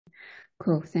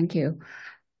Cool, thank you.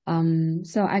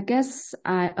 So I guess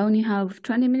I only have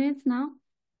 20 minutes now.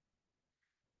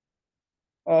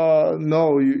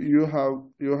 No, you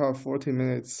have 40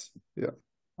 minutes. Yeah.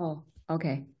 Oh,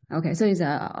 okay. Okay, so it's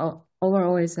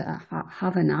overall it's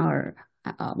half an hour,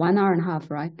 1 hour and a half,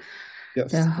 right? The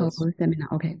Yes, whole yes.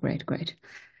 seminar. Okay, great, great.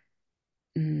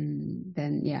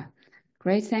 Then yeah,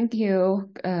 great. Thank you.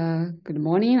 Good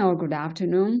morning or good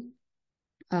afternoon.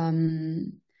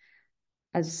 Um,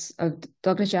 as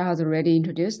Dr. Xia has already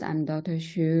introduced, I'm Dr.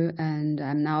 Xu, and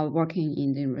I'm now working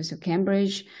in the University of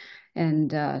Cambridge.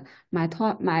 And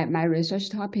my research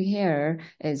topic here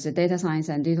is data science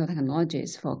and digital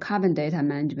technologies for carbon data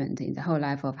management in the whole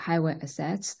life of highway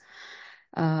assets.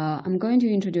 I'm going to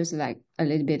introduce like a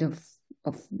little bit of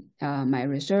my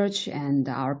research and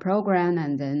our program,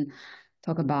 and then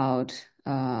talk about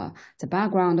the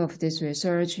background of this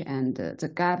research and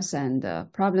the gaps and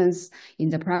problems in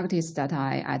the practice that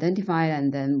I identified,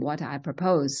 and then what I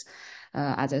propose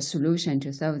as a solution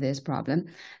to solve this problem.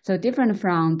 So different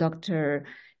from Dr.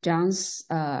 Zhang's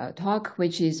talk,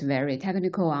 which is very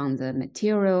technical on the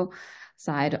material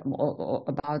side or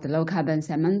about the low carbon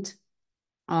cement.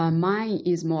 Mine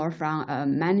is more from a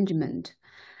management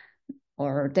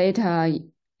or data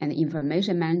and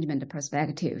information management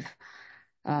perspective.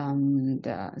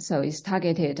 So it's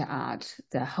targeted at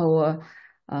the whole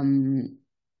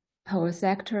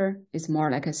sector. It's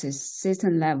more like a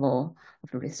system level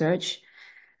of research.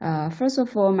 First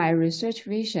of all, my research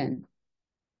vision.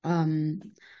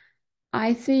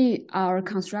 I see our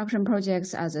construction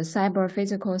projects as a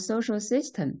cyber-physical social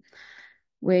system,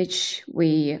 which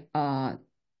we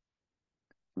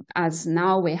as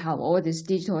now we have all these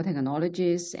digital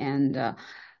technologies and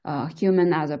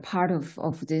human as a part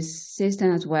of this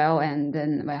system as well. And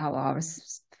then we have our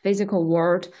physical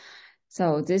world.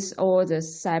 So all the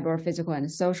cyber, physical,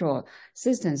 and social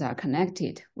systems are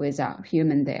connected with our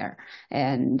human there.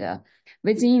 And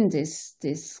within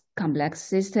this complex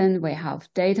system, we have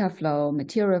data flow,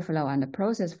 material flow, and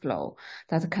process flow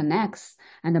that connects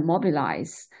and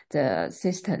mobilize the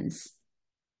systems.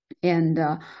 And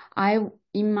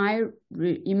in my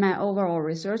overall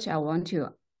research, I want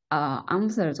to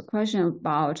answer the question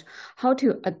about how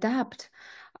to adapt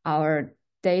our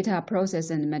data process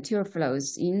and material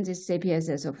flows in the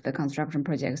CPSs of the construction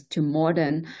projects to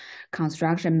modern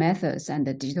construction methods and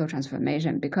the digital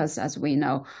transformation. Because as we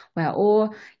know, we are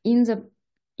all in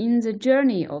the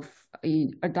journey of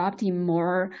adopting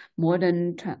more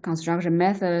modern construction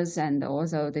methods and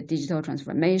also the digital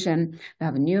transformation. We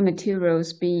have new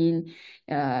materials being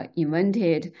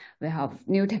invented. We have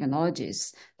new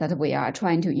technologies that we are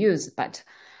trying to use. But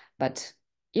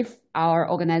if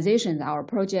our organizations, our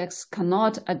projects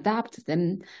cannot adapt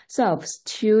themselves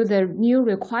to the new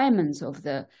requirements of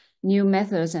the new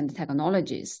methods and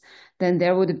technologies, then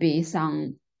there would be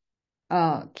some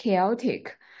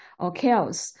chaotic or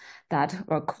chaos that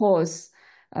will cause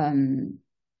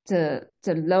the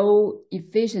low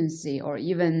efficiency or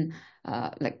even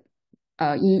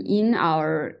in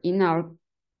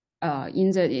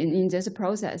this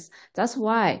process. That's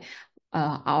why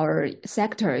our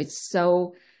sector is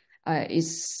so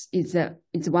it's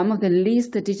one of the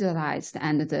least digitalized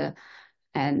and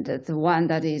the one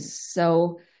that is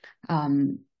so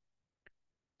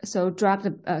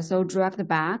dragged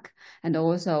back, and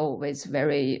also with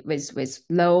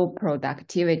low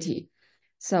productivity.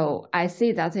 So I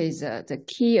see that is the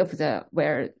key of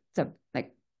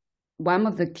one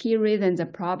of the key reasons the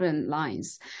problem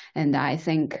lies. And I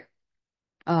think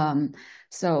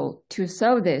so to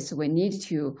solve this, we need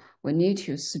to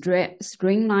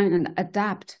streamline and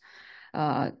adapt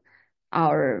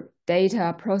our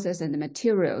data, process, and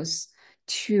materials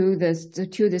to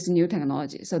this new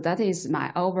technology. So that is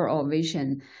my overall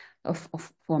vision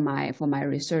for my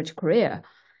research career.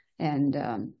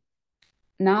 And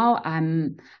now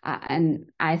and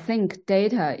I think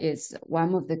data is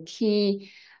one of the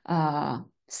key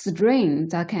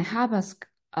strings that can help us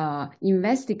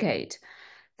investigate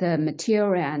the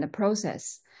material and the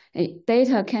process.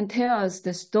 Data can tell us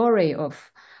the story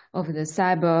of the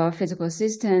cyber physical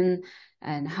system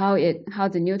and how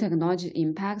the new technology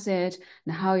impacts it,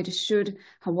 and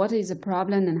what is the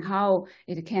problem and how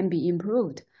it can be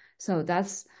improved. So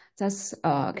that's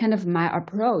kind of my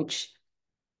approach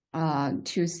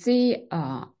to see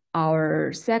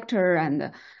our sector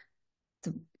and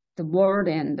the world,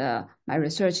 and my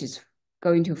research is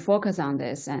going to focus on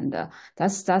this. And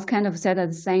that's kind of set the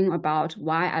thing about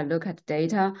why I look at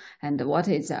data and what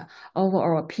is the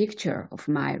overall picture of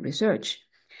my research.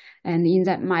 And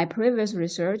in my previous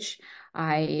research,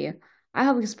 I I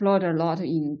have explored a lot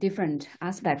in different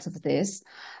aspects of this,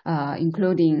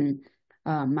 including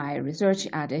my research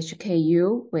at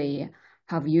HKU. We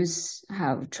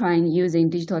have tried using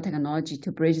digital technology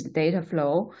to bridge the data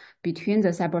flow between the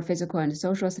cyber physical and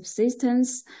social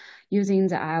subsystems using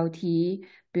the IoT,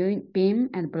 BIM,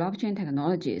 and blockchain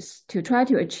technologies to try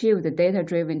to achieve the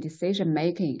data-driven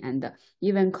decision-making and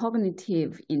even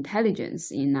cognitive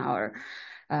intelligence in our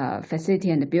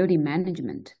facility and building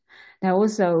management. I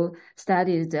also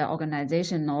studied the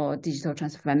organizational digital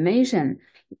transformation,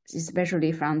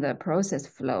 especially from the process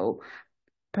flow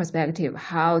perspective,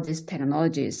 how these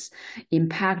technologies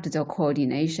impact the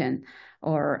coordination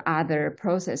or other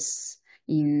process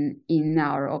in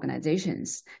our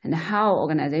organizations, and how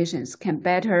organizations can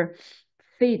better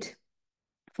fit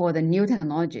for the new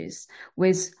technologies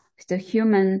with the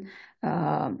human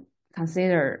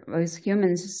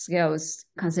skills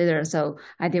consider. So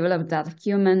I developed that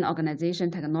human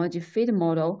organization technology fit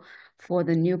model for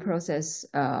the new process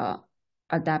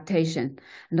adaptation.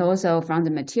 And also from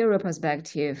the material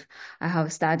perspective, I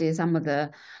have studied some of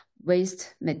the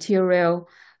waste material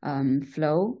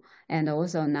flow, and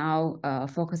also now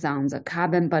focus on the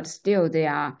carbon, but still they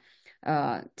are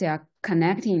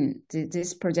connecting.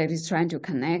 This project is trying to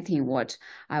connecting what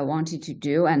I wanted to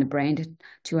do and bring it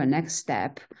to a next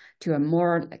step, to a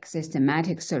more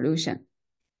systematic solution.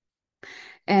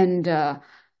 And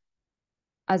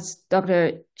as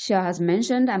Dr. Xia has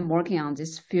mentioned, I'm working on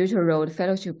this Future Road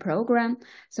Fellowship Program.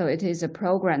 So it is a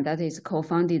program that is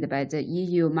co-funded by the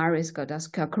EU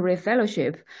Marie-Skłodowska Curie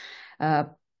Fellowship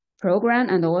program,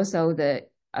 and also the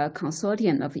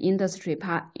consortium of industry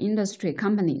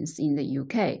companies in the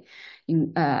UK,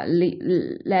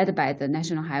 led by the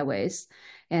National Highways.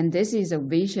 And this is a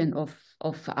vision of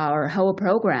our whole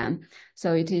program.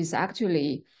 So it is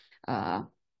actually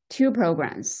two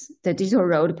programs. The Digital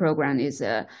Road program is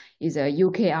a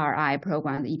UKRI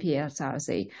program, the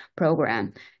EPSRC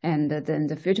program, and then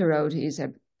the Future Road is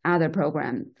a other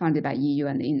program funded by EU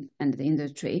and the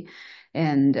industry.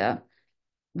 And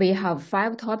we have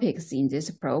 5 topics in this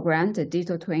program: the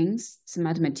digital twins,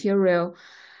 smart material.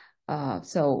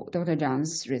 So Dr.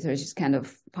 Zhang's research is kind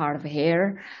of part of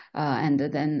here, and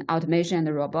then automation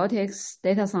and robotics,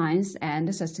 data science, and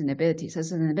sustainability.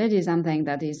 Sustainability is something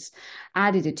that is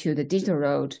added to the digital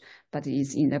road, but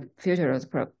is in the future road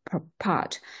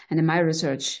part. And my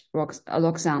research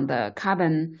looks on the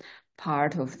carbon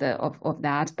part of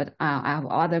that, but I have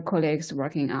other colleagues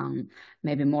working on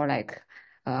maybe more like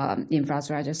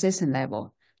infrastructure system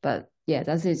level. But yeah,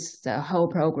 that is the whole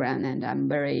program, and I'm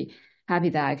very happy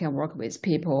that I can work with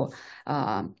people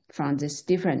from these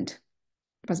different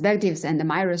perspectives. And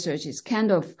my research is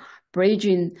kind of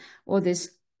bridging all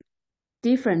these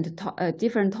different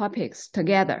topics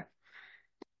together.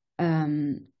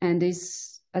 And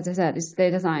this, as I said, is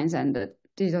data science and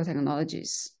digital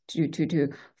technologies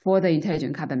for the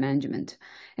intelligent carbon management.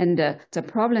 And the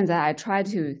problem that I try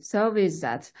to solve is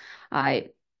that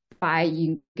by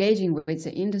engaging with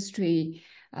the industry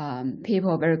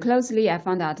people very closely, I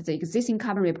found out the existing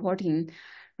carbon reporting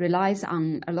relies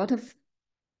on a lot of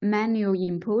manual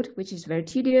input, which is very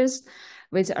tedious,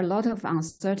 with a lot of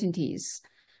uncertainties,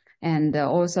 and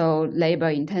also labor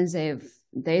intensive.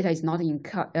 Data is not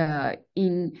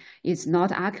it's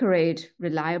not accurate,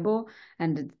 reliable,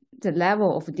 and the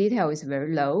level of detail is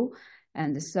very low,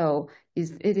 and so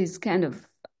it is kind of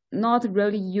not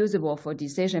really usable for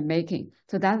decision making.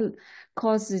 So that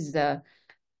causes the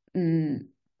can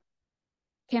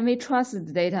we trust the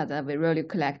data that we really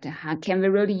collect? Can we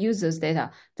really use this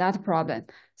data? That problem.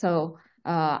 So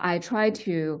I try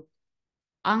to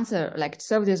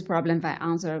solve this problem by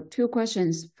answer 2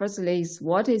 questions. Firstly, is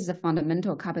what is the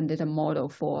fundamental carbon data model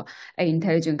for an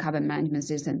intelligent carbon management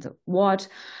system? What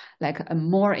a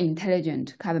more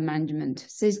intelligent carbon management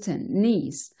system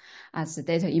needs as the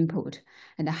data input,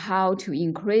 and how to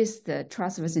increase the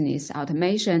trustworthiness,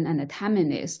 automation, and the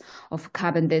timeliness of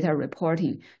carbon data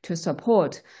reporting to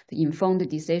support the informed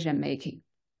decision making.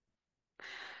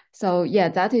 So yeah,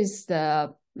 that is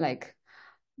the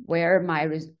where my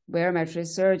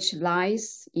research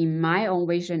lies in my own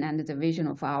vision and the vision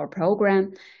of our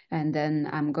program. And then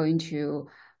I'm going to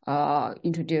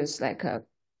introduce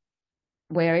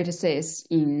where it sits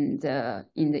in the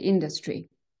industry.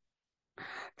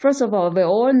 First of all, we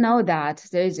all know that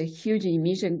there is a huge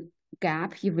emission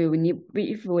gap if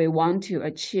we want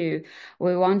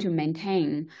to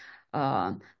maintain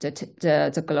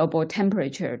the global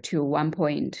temperature to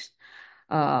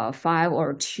 1.5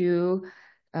 or 2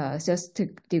 Celsius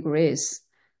degrees.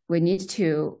 We need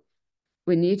to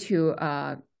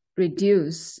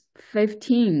reduce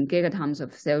 15 gigatons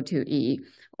of CO2e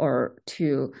or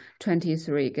to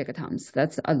 23 gigatons.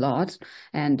 That's a lot.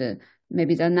 And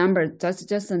maybe the number, that's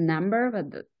just a number,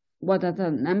 but what does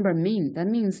the number mean? That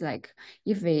means like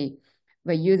if we're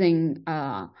using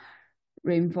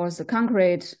reinforced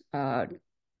concrete,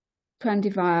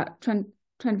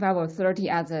 25 or 30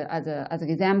 as an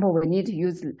example, we need to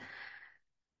use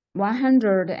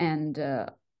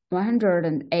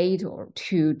 108 or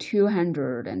to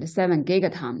 207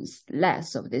 gigatons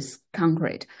less of this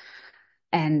concrete,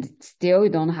 and still you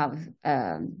don't have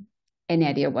any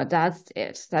idea what that's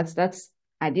it. That's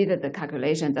I did the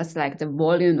calculation. That's like the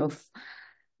volume of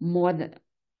more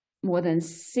than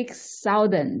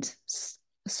 6,000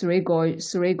 three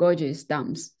gorges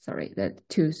dams. Sorry, the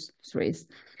 2 threes.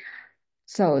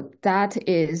 So that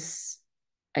is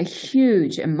a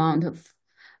huge amount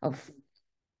of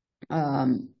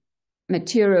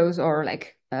materials or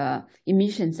like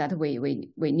emissions that we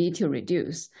need to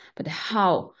reduce. But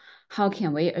how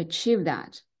can we achieve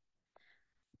that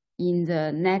in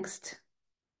the next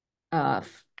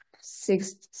 6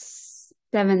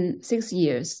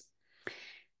 years?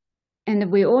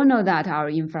 And we all know that our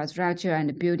infrastructure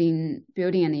and building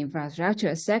and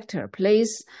infrastructure sector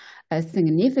plays a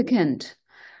significant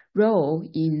role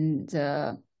in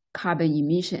the carbon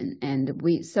emission, and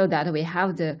we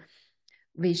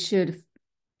should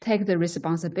take the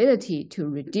responsibility to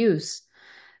reduce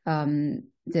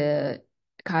the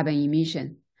carbon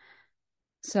emission.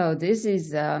 So this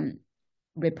is a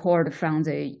report from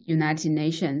the United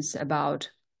Nations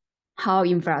about how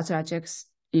infrastructure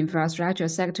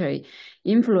sector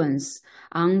influence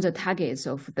on the targets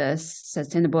of the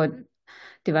sustainable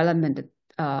development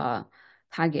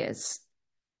targets.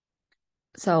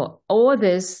 So all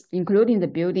this, including the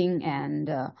building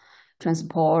and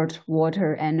transport,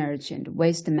 water, energy, and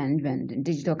waste management, and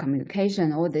digital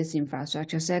communication, all these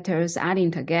infrastructure sectors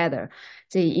adding together,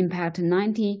 they impact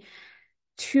 92%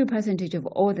 of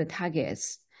all the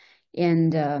targets,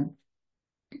 and they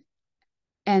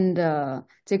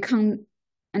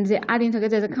adding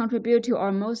together, they contribute to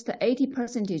almost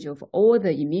 80% of all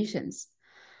the emissions.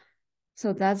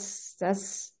 So that's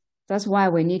why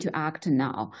we need to act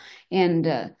now.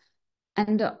 And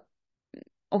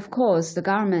of course, the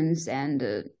governments and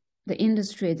the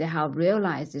industry, they have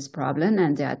realized this problem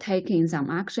and they are taking some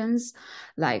actions.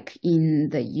 Like in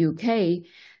the UK,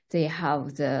 they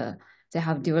have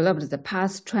developed the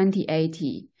Path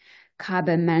 2080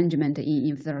 carbon management in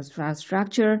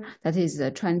infrastructure. That is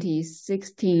the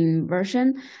 2016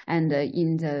 version, and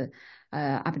in the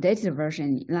updated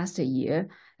version last year,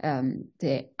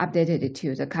 they updated it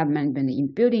to the carbon management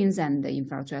in buildings and the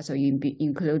infrastructure, so you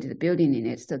include the building in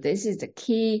it. So this is the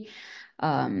key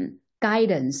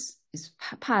guidance. It's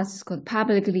called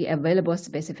publicly available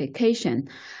specification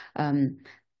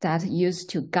that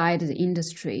used to guide the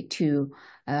industry to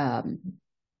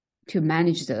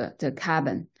manage the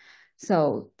carbon.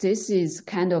 So this is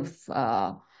kind of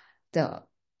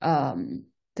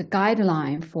the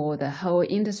guideline for the whole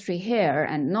industry here,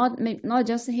 and not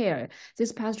just here.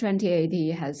 This Path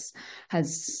 2080 has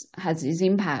its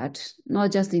impact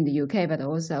not just in the UK but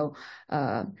also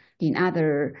in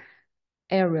other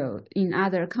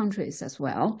countries as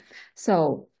well.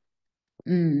 So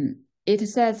it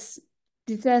says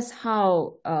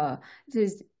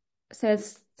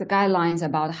the guidelines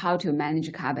about how to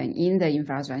manage carbon in the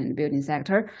infrastructure and building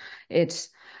sector.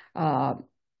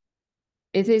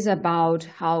 It is about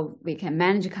how we can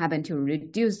manage carbon to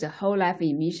reduce the whole life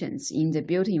emissions in the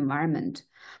built environment,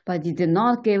 but it did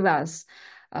not give us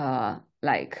the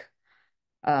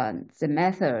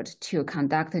method to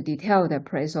conduct a detailed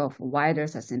appraisal of wider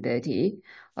sustainability.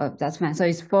 That's fine. So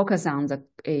it's focused on the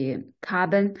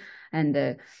carbon, and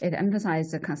it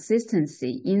emphasizes the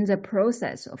consistency in the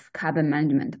process of carbon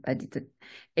management, but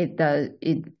it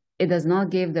does not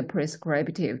give the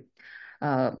prescriptive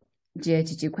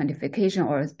GHG quantification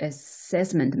or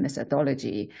assessment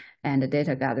methodology and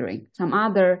data gathering. Some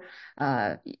other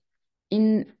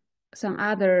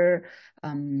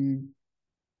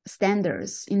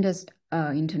standards,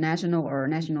 international or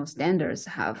national standards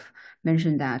have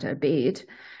mentioned that a bit,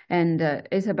 and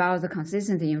it's about the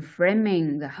consistency in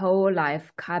framing the whole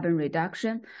life carbon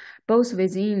reduction, both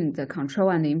within the control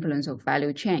and the influence of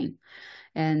value chain.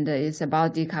 And it's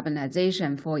about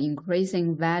decarbonization for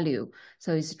increasing value.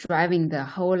 So it's driving the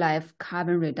whole life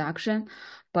carbon reduction,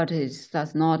 but it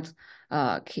does not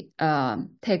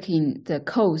taking the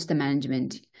cost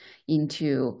management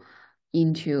into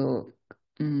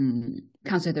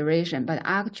consideration. But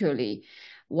actually,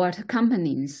 what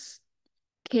companies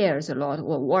cares a lot,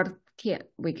 or what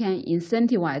we can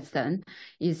incentivize them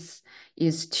is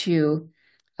through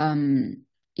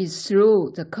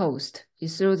the cost,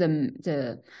 is through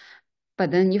the.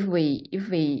 But then if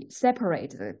we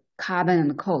separate the carbon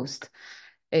and cost,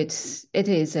 it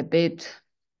is a bit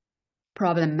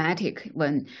problematic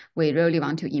when we really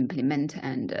want to implement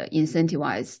and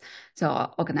incentivize the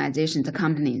organizations, the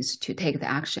companies to take the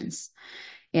actions.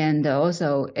 And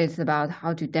also it's about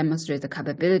how to demonstrate the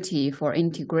capability for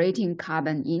integrating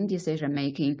carbon in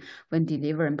decision-making when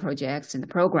delivering projects and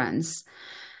programs.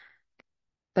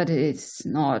 But it's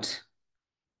not,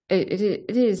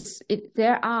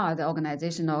 there are the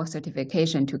organizational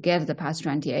certification to get the past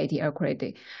 2080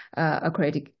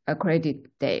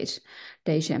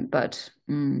 accreditation, but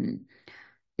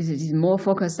it is more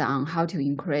focused on how to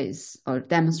increase or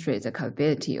demonstrate the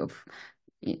capability of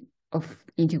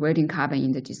integrating carbon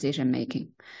in the decision making.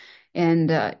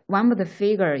 And one of the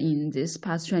figure in this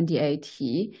past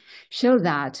 2080 show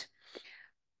that,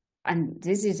 and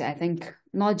this is, I think,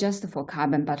 not just for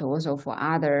carbon, but also for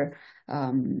other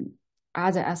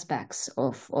aspects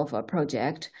of a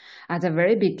project. At the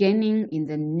very beginning, in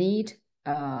the need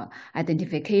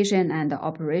identification and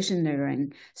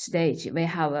operationalizing stage, we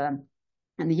have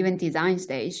and even design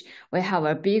stage, we have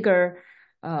a bigger,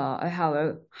 have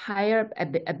a higher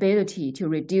ability to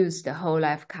reduce the whole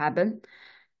life carbon.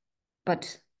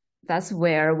 But that's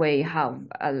where we don't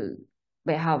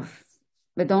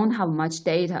have much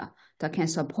data that can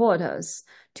support us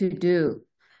to do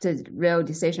the real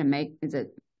decision making,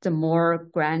 the more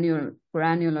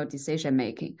granular decision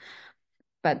making.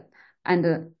 But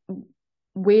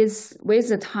with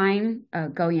the time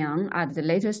going on at the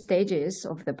later stages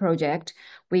of the project,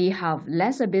 we have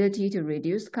less ability to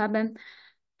reduce carbon,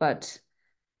 but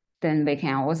then we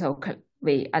can also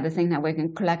at the same time we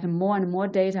can collect more and more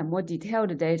data, more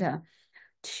detailed data,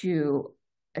 to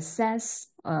assess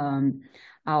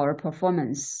our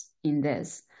performance in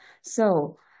this.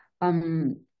 So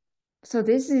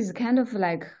this is kind of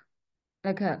like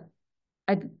a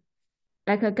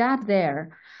gap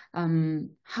there.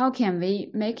 How can we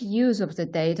make use of the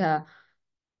data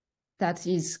that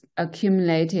is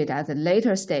accumulated at a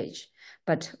later stage,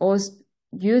 but also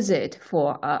use it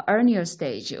for an earlier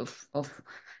stage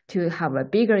to have a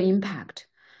bigger impact?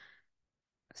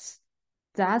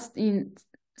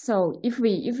 So if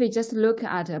we just look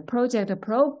at a project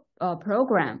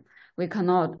program, we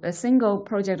cannot, a single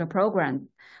project program,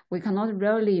 we cannot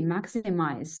really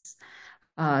maximize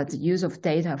the use of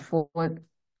data for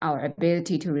our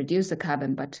ability to reduce the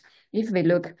carbon. But if we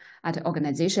look at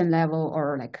organization level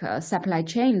or like a supply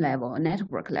chain level,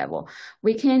 network level,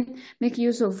 we can make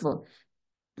use of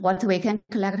what we can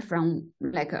collect from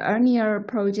like an earlier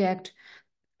project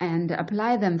and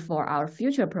apply them for our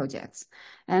future projects.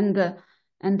 And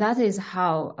that is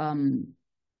how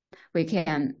we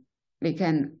can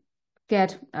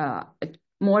get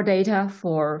more data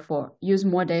use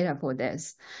more data for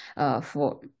this. But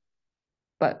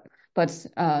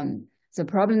the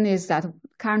problem is that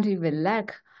currently we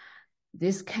lack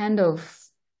this kind of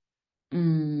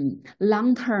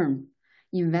long-term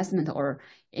investment or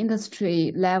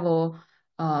industry level,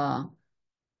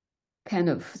 kind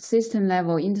of system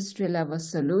level, industry level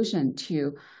solution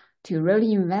to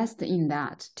really invest in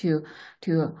that, to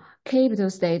keep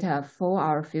those data for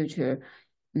our future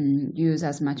use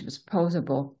as much as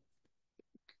possible.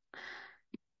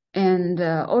 And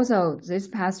also this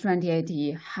past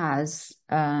 2080 has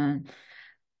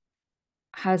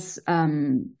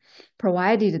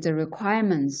provided the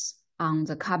requirements on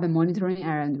the carbon monitoring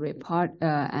and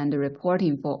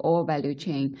reporting for all value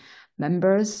chain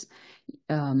members,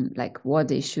 like what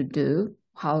they should do,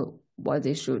 what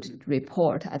they should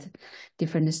report at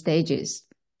different stages.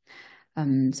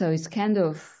 So it's kind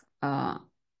of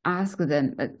ask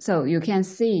them. So you can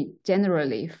see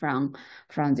generally from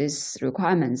these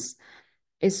requirements,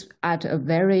 it's at a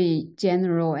very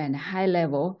general and high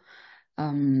level.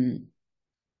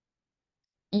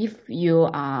 If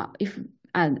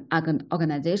an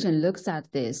organization looks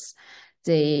at this,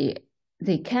 they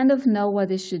kind of know what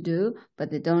they should do, but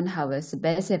they don't have a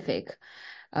specific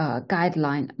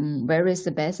guideline, very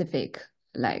specific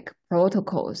like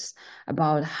protocols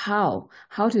about how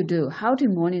to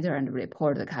monitor and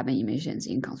report the carbon emissions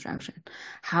in construction,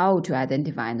 how to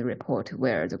identify and report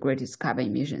where the greatest carbon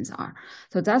emissions are.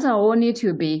 So that's all need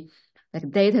to be like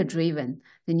data driven.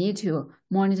 They need to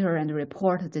monitor and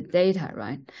report the data,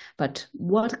 right? But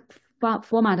what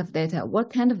format of data,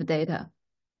 what kind of data,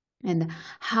 and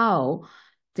how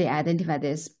they identify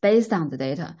this based on the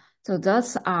data. So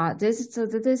there's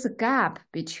a gap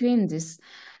between these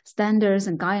standards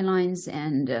and guidelines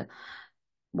and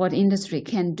what industry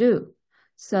can do.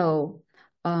 So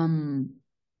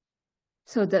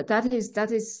so that is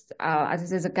as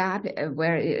there's a gap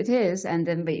where it is, and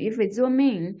then if we zoom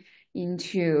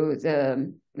into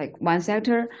the one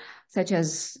sector, such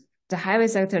as the highway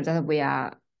sector that we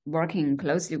are working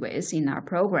closely with in our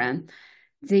program,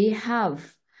 they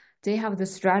have the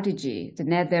strategy, the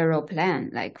net zero plan.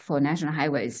 Like for national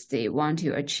highways, they want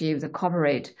to achieve the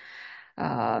corporate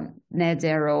net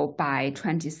zero by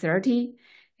 2030,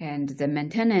 and the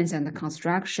maintenance and the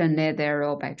construction net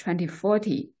zero by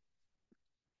 2040.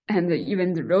 And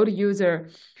even the road user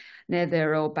net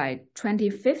zero by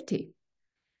 2050.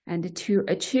 And to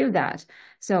achieve that,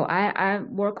 so I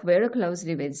work very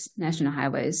closely with national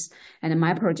highways, and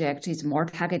my project is more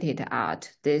targeted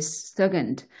at this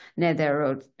second net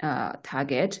zero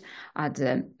target, at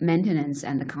the maintenance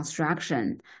and the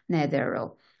construction net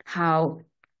zero, how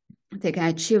they can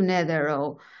achieve net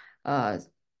zero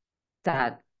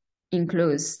that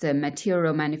includes the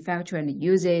material manufacture and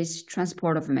usage,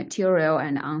 transport of material,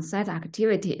 and on-site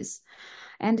activities.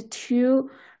 And to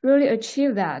really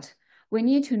achieve that, we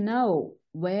need to know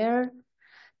where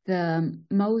the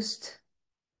most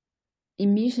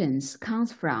emissions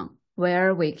comes from,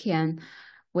 where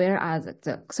are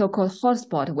the so-called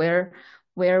hotspot, where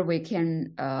we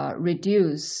can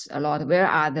reduce a lot, where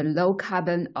are the low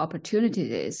carbon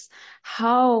opportunities,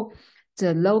 how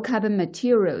the low carbon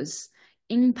materials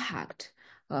impacted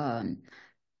and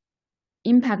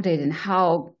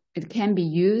how it can be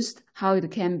used, how it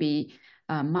can be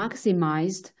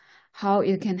maximized, how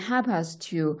it can help us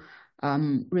to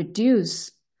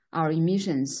reduce our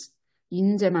emissions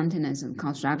in the maintenance and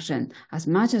construction as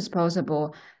much as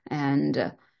possible,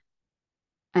 and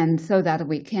so that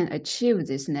we can achieve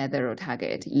this net zero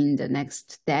target in the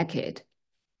next decade.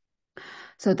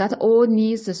 So that all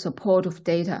needs the support of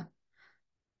data.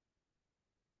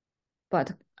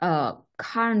 But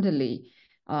currently,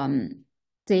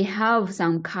 they have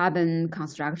some carbon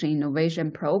construction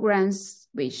innovation programs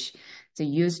which they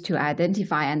use to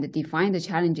identify and define the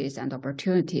challenges and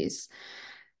opportunities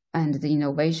and the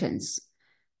innovations.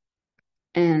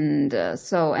 And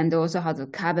and also have the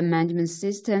carbon management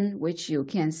system, which you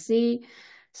can see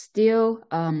still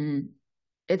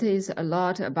it is a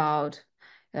lot about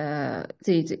they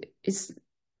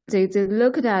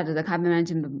looked at the carbon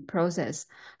management process,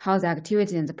 how the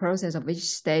activity and the process of each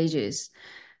stages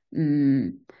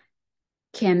can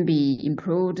be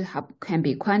improved, how can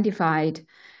be quantified,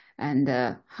 and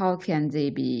how can they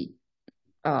be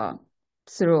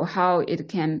through how it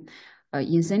can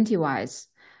incentivize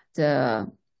the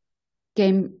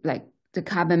the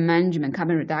carbon management,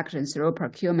 carbon reduction through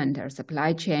procurement or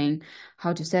supply chain,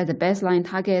 how to set the baseline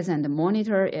targets and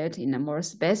monitor it in a more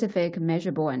specific,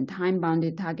 measurable, and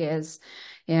time-bounded targets,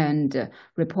 and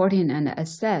reporting and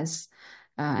assess,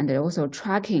 and also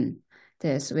tracking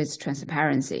this with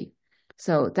transparency.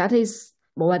 So that is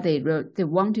what they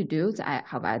want to do. I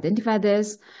have identified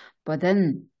this, but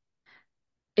then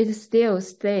it still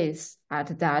stays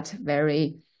at that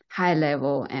very high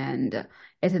level, and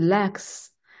it lacks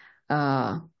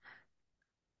the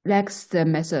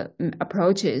method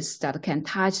approaches that can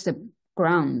touch the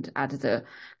ground at the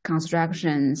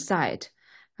construction site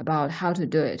about how to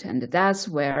do it. And that's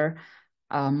where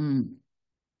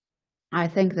I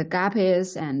think the gap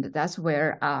is, and that's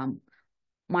where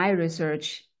my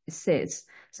research sits.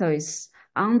 So it's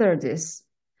under this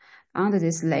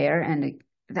layer, and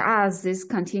as this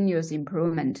continuous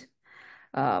improvement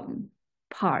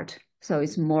part. So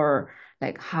it's more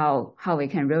like how we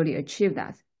can really achieve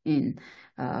that in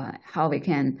how we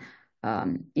can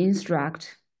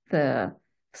instruct the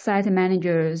site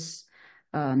managers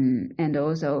and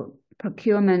also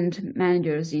procurement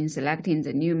managers in selecting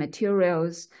the new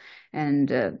materials,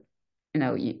 and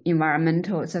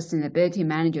environmental sustainability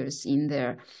managers in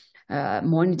their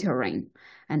monitoring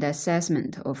and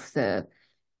assessment of the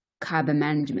carbon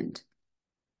management.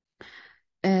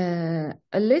 A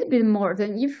little bit more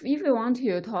than if we want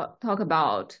to talk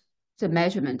about the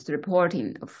measurement, the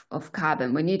reporting of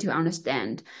carbon, we need to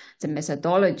understand the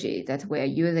methodology that we are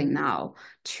using now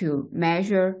to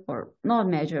measure or not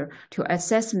measure, to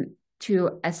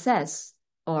assess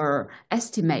or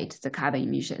estimate the carbon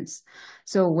emissions.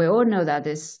 So we all know that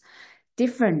there's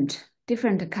different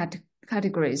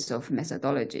categories of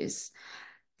methodologies.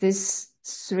 This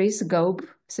three-scope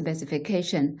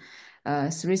specification,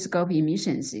 three-scope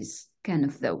emissions is kind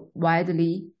of the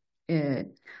widely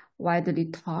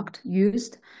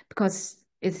used, because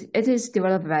it is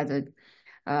developed by the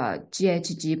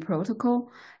GHG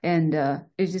protocol, and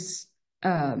it is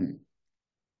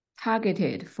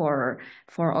targeted for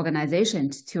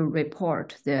organizations to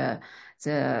report the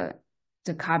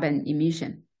carbon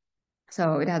emission.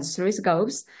 So it has 3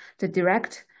 scopes: the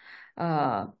direct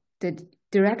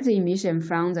emission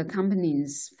from the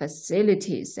company's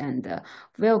facilities and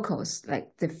vehicles,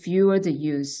 like the fuel they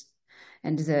use,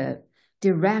 and the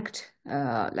direct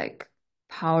like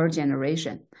power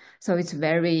generation. So it's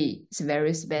very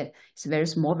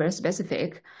small, very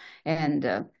specific.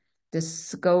 And the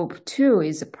scope 2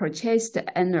 is purchased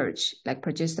energy, like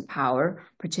purchased power,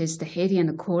 purchased heating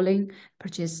and cooling,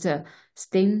 purchased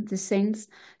steam, these things.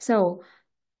 So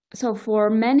for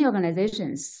many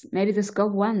organizations, maybe the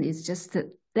scope 1 is just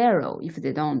 0 if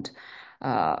they don't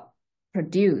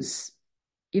produce,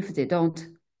 if they don't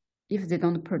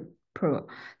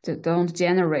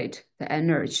generate the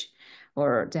energy,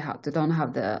 or they don't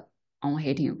have the own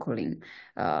heating and cooling,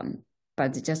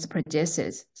 but they just produce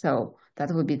it. So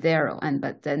that would be 0.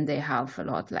 But then they have a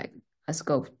lot like a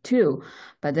scope 2.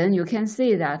 But then you can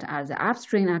see that as the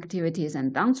upstream activities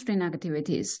and downstream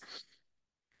activities,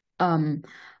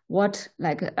 what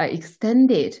like an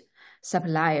extended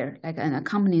supplier, like a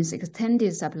company's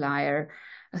extended supply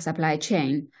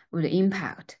chain would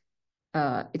impact.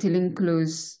 It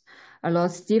includes a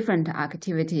lot of different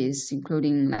activities,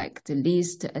 including like the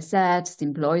leased assets, the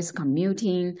employees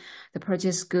commuting, the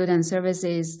purchased goods and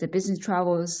services, the business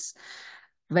travels,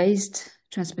 waste,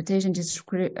 transportation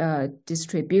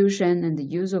distribution, and the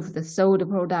use of the sold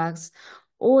products.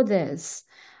 All this,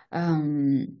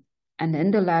 and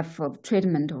end of life of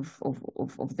treatment of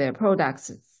their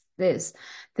products. This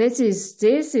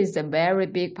is a very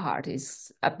big part.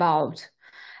 It's about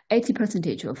 80%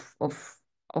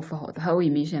 of the whole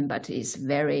emission, but it's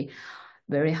very,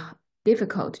 very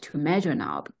difficult to measure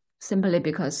now, simply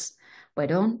because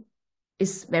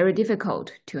it's very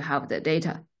difficult to have the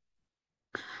data.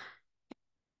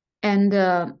 And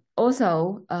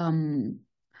also,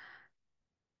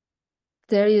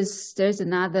 there's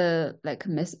another like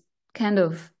kind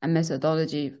of a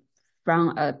methodology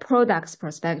from a product's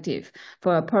perspective.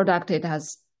 For a product, it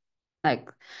has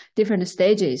like different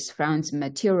stages, from its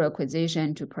material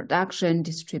acquisition to production,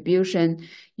 distribution,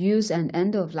 use, and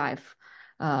end of life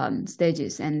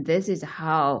stages. And this is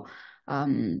how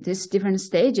these different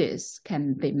stages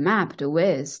can be mapped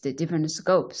with the different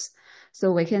scopes.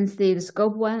 So we can see the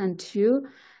scope 1 and 2,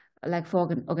 like for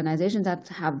organizations that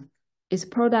have its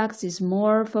products is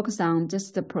more focused on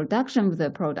just the production of the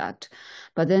product,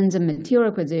 but then the material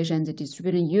acquisition, the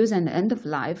distribution, use, and end of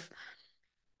life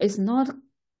is not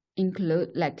include,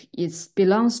 like it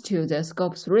belongs to the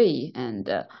scope 3,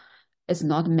 and it's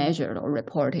not measured or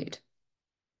reported.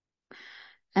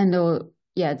 And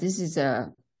yeah, this is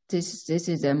a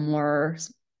more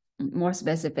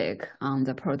specific on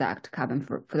the product carbon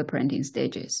footprinting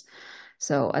stages.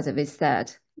 So as we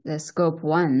said, the scope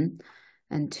 1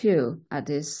 and 2 at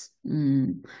this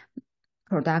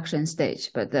production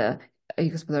stage, but the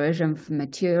exploration of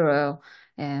material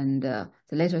and the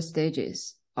later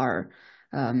stages are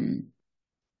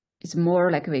it's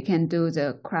more like we can do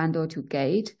the cradle to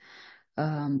gate,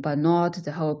 but not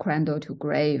the whole cradle to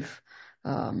grave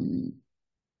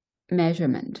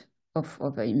measurement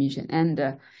of emission.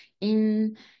 And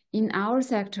in our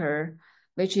sector,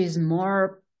 which is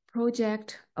more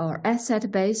project or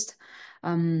asset based,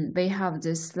 we have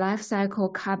this life cycle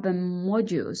carbon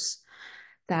modules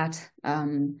that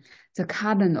the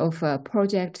carbon of a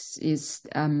project is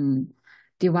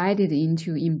divided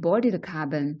into embodied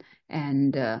carbon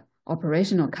and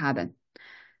operational carbon.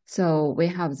 So we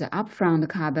have the upfront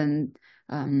carbon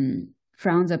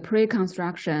from the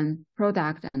pre-construction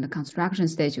product and the construction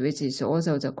stage, which is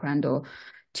also the cradle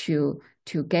to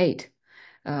gate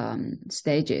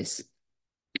stages.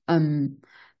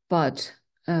 But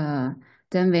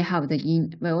then we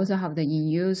also have the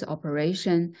in-use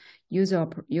operation,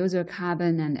 user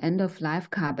carbon, and end-of-life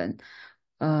carbon.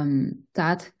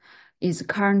 That is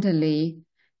currently,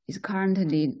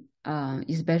 especially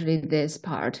this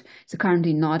part, is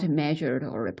currently not measured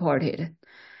or reported,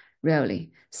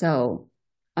 really. So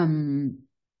there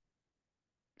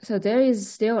is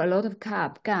still a lot of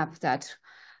gap that,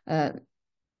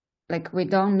 like we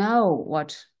don't know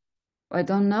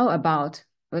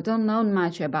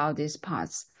much about these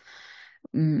parts.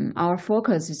 Our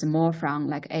focus is more from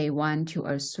like A1 to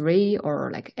A3,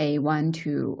 or like A1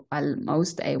 to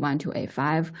almost A1 to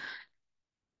A5,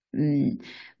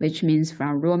 which means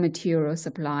from raw material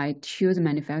supply to the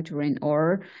manufacturing,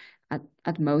 or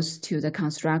at most to the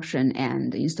construction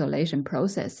and the installation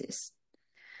processes.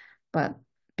 But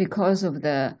because of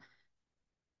the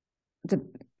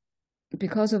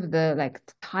like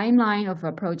timeline of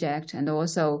a project, and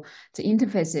also the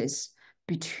interfaces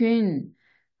between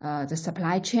the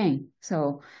supply chain.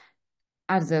 So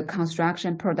at the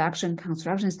construction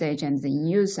stage and the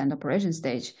use and operation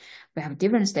stage, we have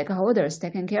different stakeholders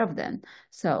taking care of them.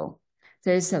 So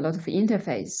there's a lot of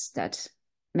interface that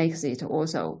makes it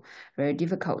also very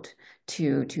difficult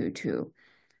to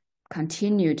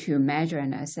continue to measure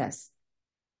and assess.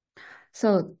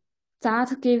 So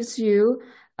that gives you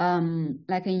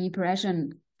like an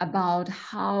impression about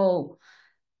how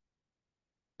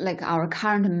like our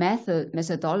current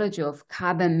methodology of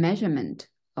carbon measurement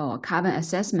or carbon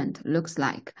assessment looks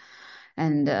like,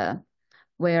 and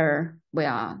where we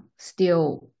are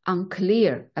still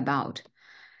unclear about.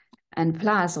 And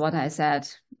plus what I said,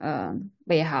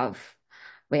 we have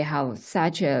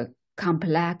such a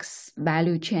complex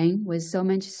value chain with so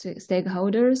many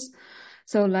stakeholders.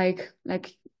 So like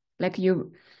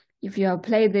you, if you have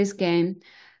played this game,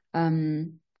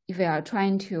 if you are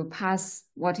trying to pass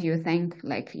what you think,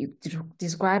 like you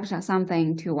describe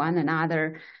something to one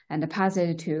another and pass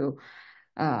it to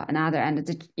another, and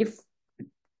if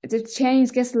the chain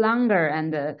gets longer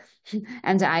and the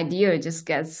idea just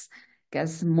gets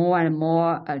more and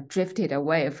more drifted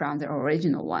away from the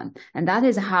original one, and that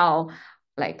is how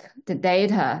like the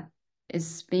data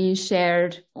is being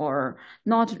shared or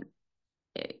not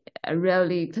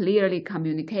really clearly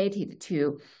communicated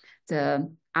to the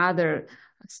other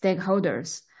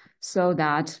stakeholders, so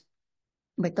that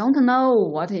we don't know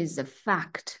what is the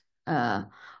fact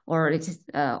or it is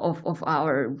of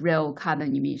our real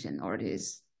carbon emission, or it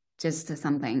is just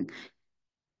something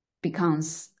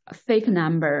becomes a fake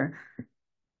number.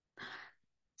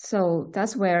 So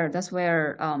that's where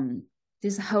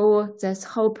this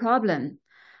whole problem,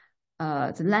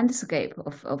 the landscape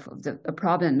of the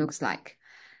problem looks like.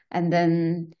 And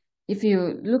then if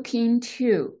you look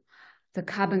into the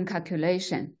carbon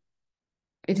calculation,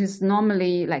 it is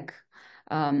normally like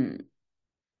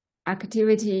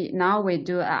activity. Now we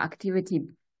do an activity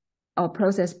or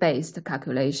process-based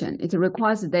calculation. It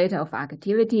requires the data of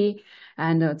activity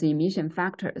and the emission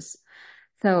factors.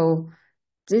 So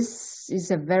this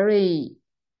is a very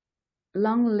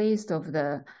long list of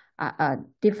the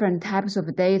different types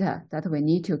of data that we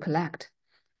need to collect,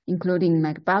 including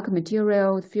like bulk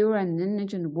material, fuel and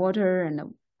energy and water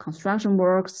and construction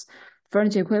works,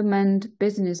 furniture equipment,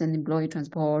 business and employee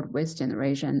transport, waste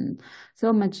generation,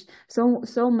 so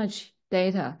much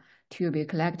data to be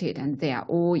collected, and they are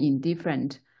all in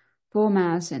different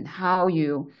formats, and how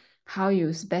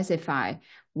you specify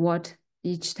what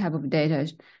each type of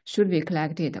data should be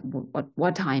collected at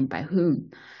what time by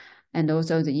whom. And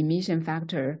also the emission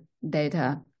factor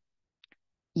data.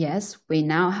 Yes, we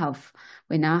now have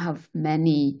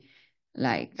many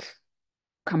like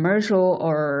commercial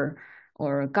or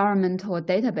governmental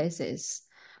databases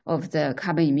of the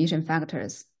carbon emission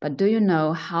factors. But do you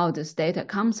know how this data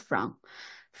comes from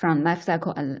life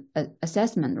cycle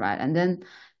assessment, right? And then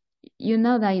you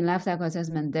know that in life cycle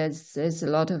assessment, there's a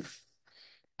lot of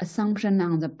assumption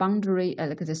on the boundary,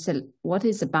 what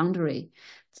is the boundary?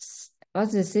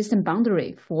 What's the system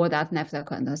boundary for that life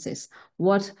cycle analysis?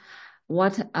 What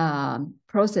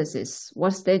processes,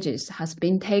 what stages has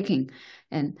been taken?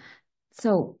 And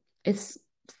so it's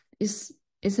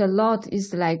a lot,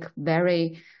 it's like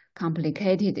very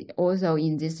complicated also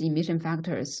in these emission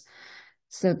factors.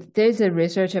 So there's a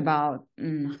research about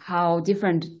how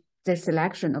the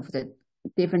selection of the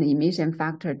different emission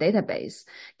factor database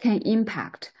can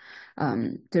impact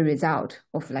the result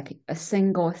of like a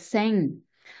single thing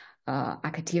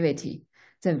activity.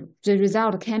 The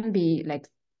result can be like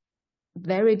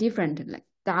very different, like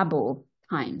double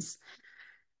times.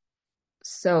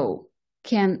 So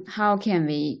how can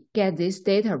we get this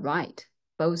data right,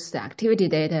 both the activity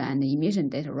data and the emission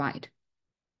data right?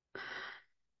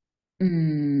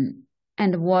 And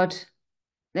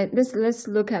let's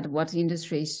look at what the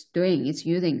industry is doing. It's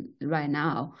using right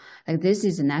now. Like this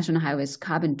is the National Highways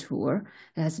Carbon Tour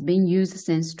that has been used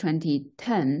since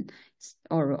 2010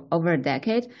 or over a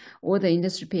decade. All the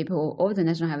industry people, all the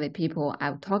national highway people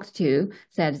I've talked to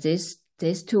said this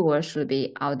tool should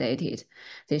be outdated.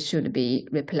 They should be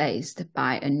replaced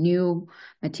by a new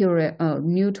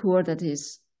new tool that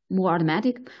is more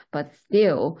automatic, but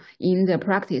still in the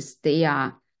practice, they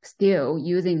are still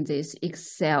using this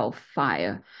Excel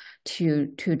file to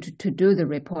do the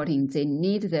reporting. They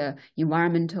need the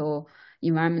environment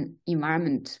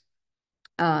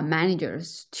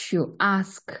managers to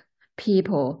ask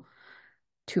people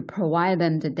to provide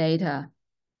them the data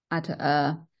at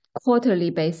a quarterly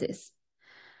basis.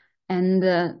 And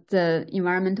the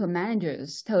environmental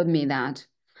managers told me that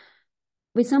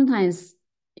sometimes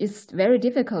it's very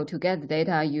difficult to get the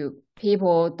data.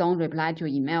 People don't reply to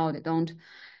your email. They don't.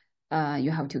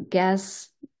 You have to guess.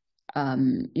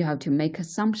 You have to make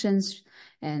assumptions.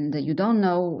 and you don't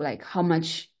know like how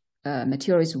much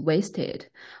material is wasted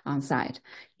on site.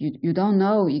 You don't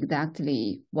know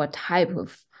exactly what type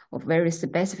of very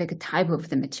specific type of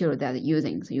the material that they're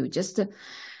using. So you just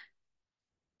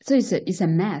so it's a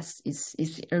mess.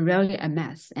 It's really a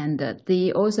mess. And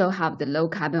they also have the low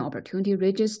carbon opportunity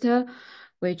register,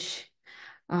 which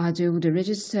do the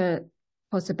register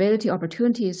possibility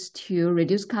opportunities to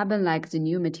reduce carbon, like the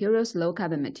new materials, low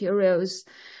carbon materials,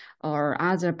 or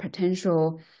other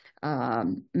potential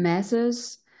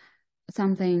methods,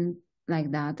 something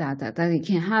like that it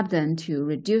can happen to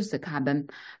reduce the carbon,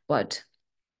 but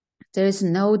there is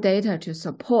no data to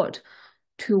support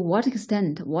to what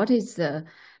extent, what is the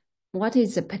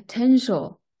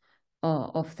potential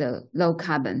of the low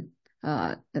carbon,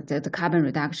 the carbon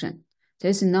reduction.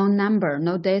 There's no number,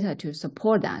 no data to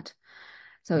support that.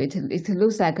 So it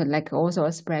looks like also a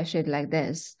spreadsheet like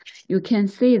this. You can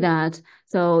see that.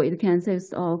 So it can say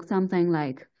something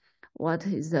like what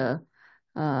is the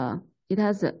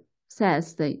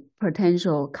says the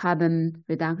potential carbon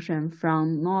reduction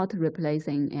from not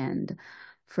replacing and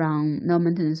from no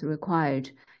maintenance required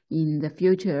in the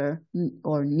future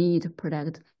or need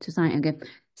product to sign again.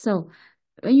 So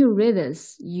when you read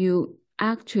this, you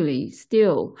actually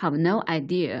still have no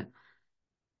idea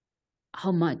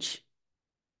how much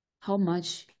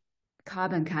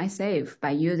carbon can I save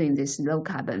by using this low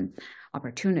carbon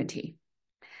opportunity.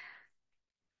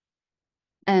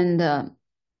 And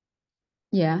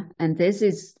yeah, and this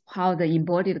is how the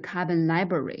embodied carbon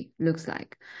library looks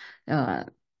like.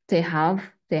 They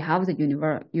have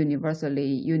the universally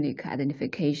unique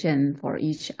identification for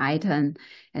each item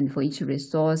and for each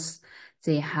resource.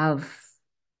 They have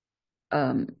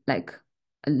like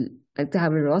they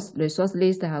have a resource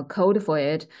list, they have code for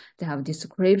it, they have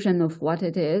description of what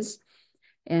it is,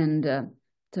 and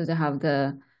so they have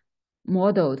the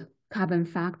modeled carbon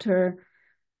factor,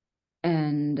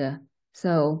 and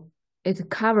so it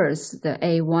covers the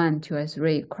A1 to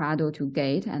A3 cradle to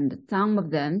gate, and some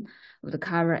of them would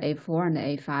cover A4 and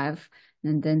A5,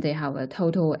 and then they have a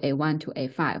total A1 to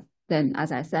A5. Then,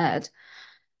 as I said,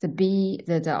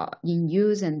 the in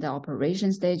use and the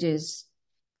operation stages,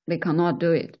 they cannot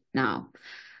do it now.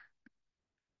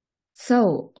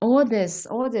 So all this,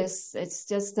 it's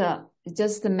just it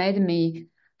just made me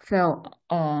feel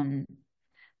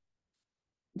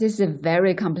this is a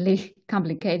very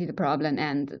complicated problem,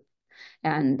 and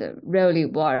really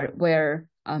where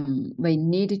we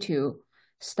need to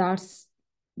start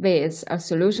with a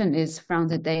solution is from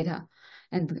the data,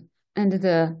 and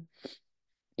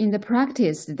in the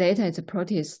practice, the data is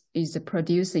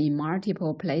produced in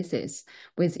multiple places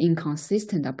with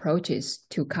inconsistent approaches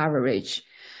to coverage.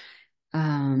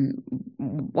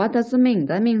 What does it mean?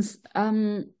 That means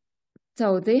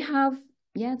so they have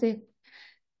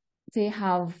they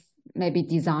have maybe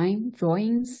design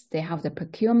drawings, they have the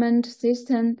procurement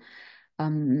system,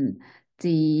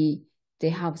 they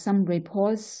have some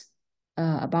reports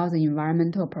about the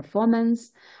environmental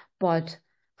performance, but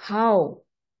how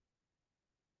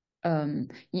to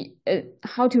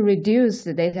reduce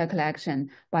the data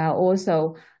collection while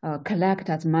also collect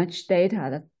as much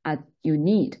data as you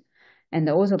need. And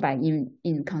also by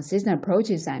inconsistent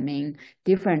approaches, I mean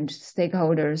different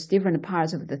stakeholders, different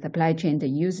parts of the supply chain, they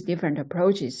use different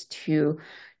approaches to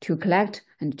collect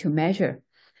and to measure.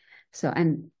 So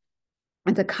and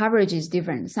the coverage is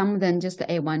different. Some of them just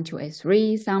A1 to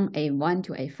A3, some A1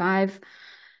 to A5.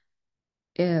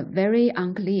 Very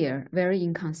unclear, very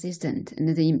inconsistent, and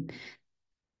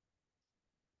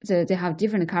they have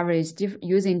different coverage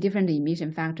using different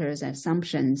emission factors and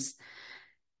assumptions.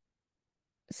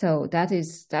 So that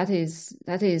is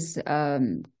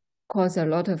cause a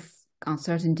lot of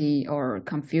uncertainty or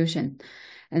confusion,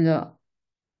 and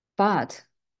but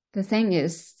the thing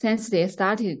is, since they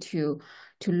started to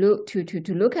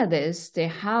look at this, they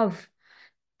have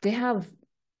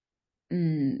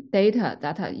data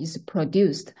that is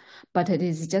produced, but it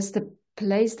is just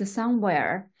placed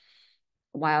somewhere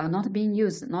while not being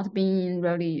used, not being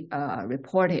really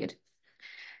reported.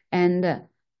 And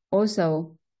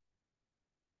also,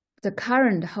 the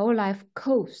current whole life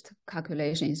cost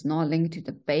calculation is not linked to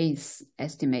the base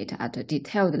estimate at a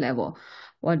detailed level.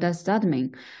 What does that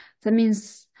mean? That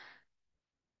means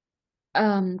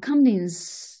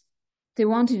companies, they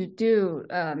wanted to do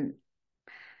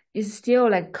is still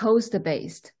like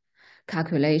cost-based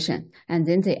calculation, and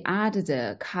then they add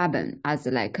the carbon as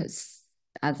like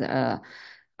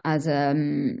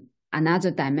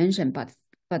another dimension, but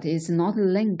it's not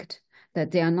linked.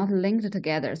 That they are not linked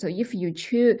together. So if you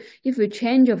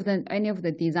change any of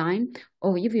the design,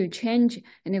 or if you change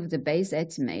any of the base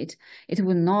estimate, it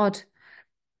will not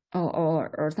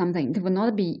or something. It will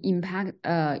not be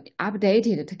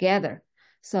updated together.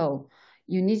 So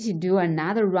you need to do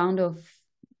another round of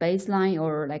baseline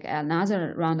or like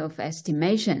another round of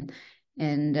estimation,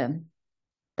 and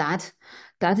that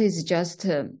is just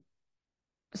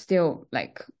still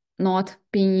like not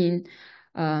being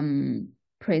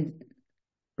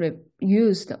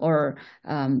used or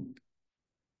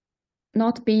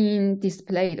not being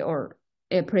displayed or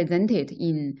presented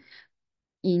in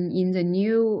the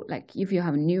new, like if you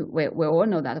have new, we all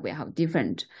know that we have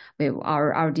different,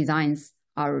 our designs,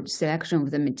 our selection of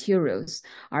the materials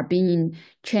are being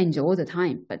changed all the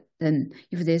time. But then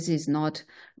if this is not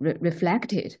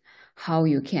reflected, how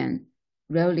you can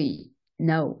really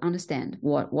understand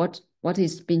what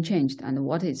is being changed and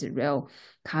what is real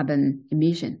carbon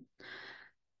emission.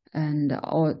 And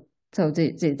so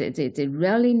they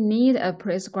really need a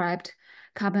prescribed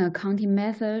carbon accounting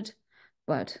method,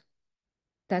 but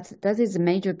that is a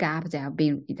major gap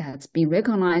it has been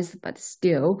recognized, but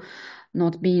still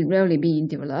not really being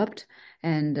developed.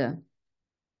 And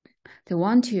they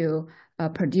want to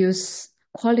produce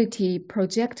quality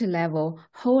project level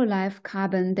whole life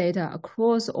carbon data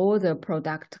across all the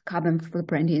product carbon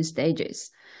footprinting stages.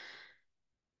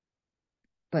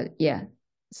 But yeah,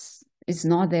 it's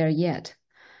not there yet.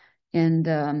 And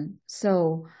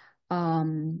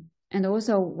and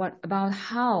also what about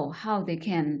how they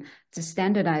can, the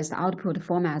standardized output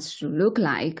formats should look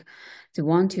like. They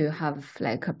want to have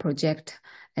like a project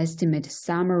estimate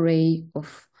summary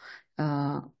of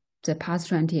the past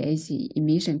 20 AC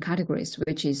emission categories,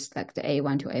 which is like the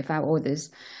A1 to A5, all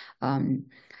these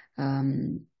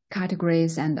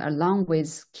categories, and along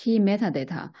with key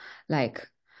metadata like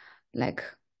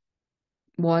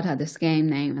what are the scheme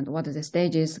name and what are the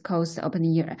stages, cost,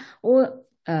 opening year, or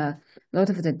a lot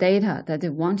of the data that they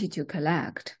wanted to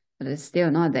collect, but it's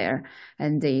still not there.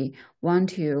 And they want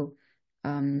to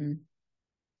do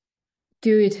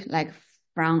it like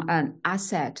from an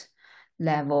asset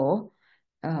level,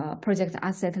 project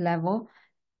asset level,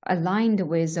 aligned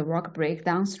with the work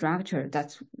breakdown structure.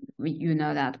 That's, you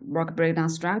know, that work breakdown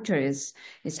structure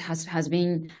has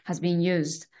been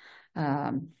used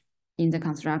in the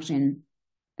construction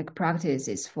like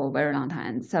practices for a very long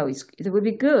time. So it would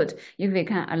be good if we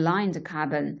can align the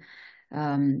carbon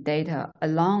data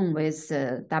along with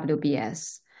the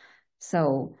WBS.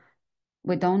 So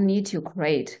we don't need to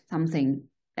create something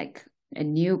like a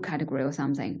new category or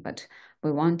something, but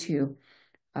we want to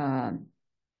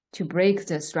break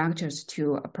the structures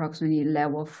to approximately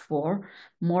level 4,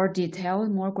 more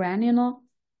detailed, more granular.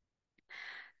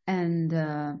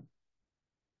 And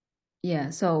yeah,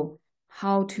 so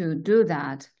how to do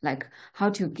that, like how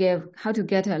to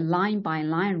get a line by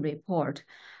line report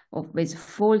with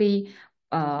fully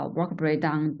work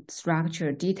breakdown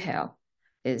structure detail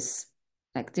is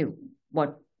like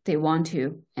what they want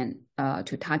to and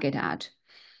to target at.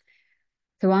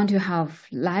 They want to have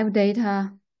live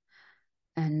data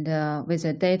and with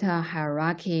a data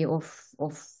hierarchy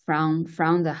from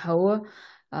the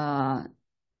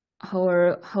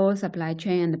whole supply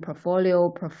chain and the portfolio,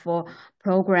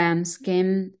 program,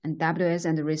 scheme, and WS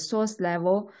and resource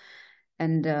level.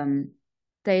 And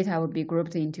data would be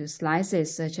grouped into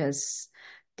slices such as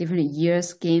different year,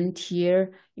 scheme,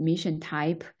 tier, emission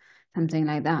type, something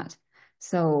like that.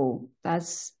 So that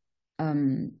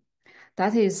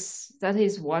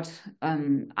is what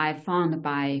I found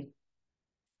by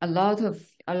a lot of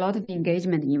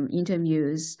engagement in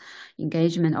interviews,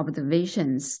 engagement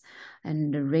observations,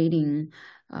 and reading,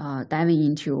 diving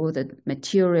into all the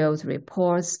materials,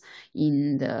 reports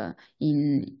in the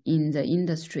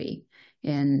industry,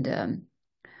 and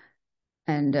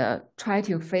try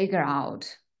to figure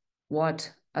out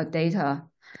what the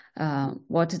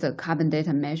carbon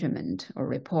data measurement or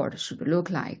report should look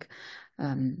like,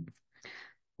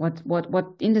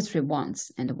 what industry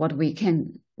wants, and what we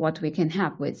can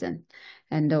help with them.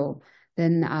 And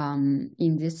then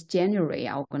in this January,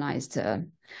 I organized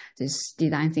this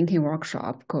design thinking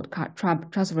workshop called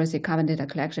Trustworthy Carbon Data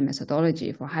Collection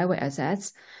Methodology for Highway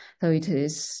Assets. So it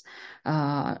is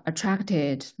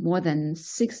attracted more than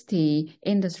 60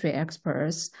 industry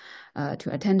experts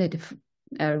to attend it.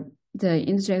 The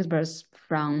industry experts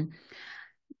from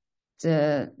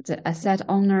the asset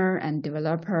owner and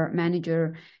developer,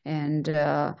 manager, and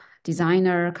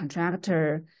designer,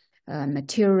 contractor,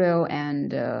 material,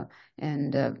 and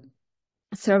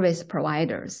service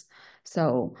providers.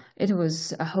 So it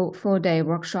was a whole 4-day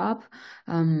workshop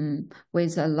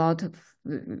with a lot of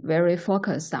very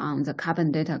focused on the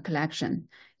carbon data collection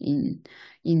in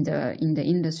the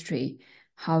industry.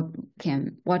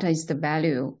 What is the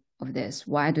value of this?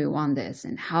 Why do we want this?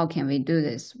 And how can we do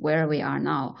this? Where we are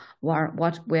now, where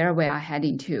we are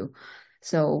heading to.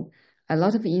 So a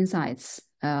lot of insights,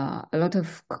 a lot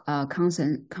of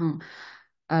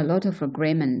a lot of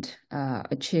agreement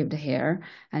achieved here.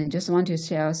 And I just want to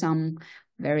share some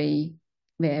very,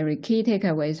 very key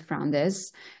takeaways from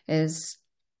this is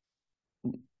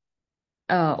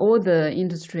all the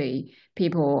industry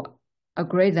people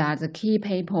agree that the key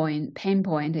pain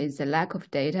point is the lack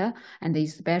of data, and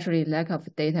especially lack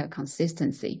of data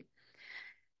consistency.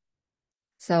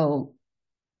 So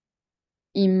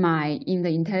in the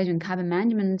intelligent carbon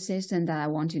management system that I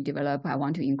want to develop, I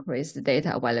want to increase the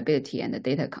data availability and the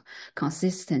data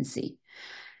consistency.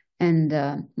 And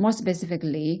more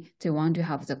specifically, they want to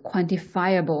have the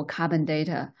quantifiable carbon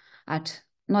data at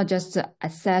not just the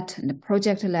asset and the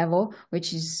project level,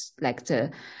 which is like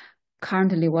the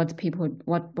currently what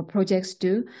projects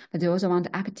do, but they also want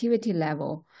activity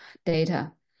level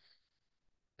data.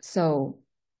 So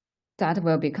that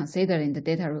will be considered in the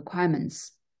data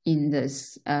requirements in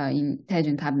this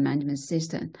intelligent carbon management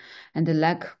system. And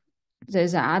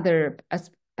there's other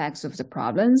aspects of the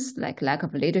problems, like lack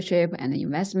of leadership and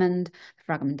investment,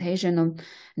 fragmentation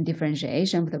and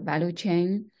differentiation of the value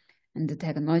chain, and the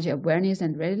technology awareness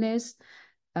and readiness.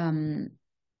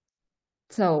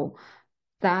 So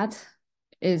that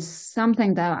is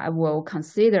something that I will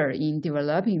consider in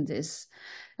developing this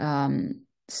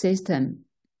system,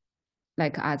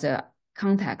 like as a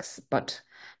context, but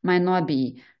might not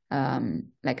be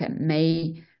like a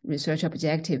main research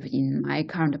objective in my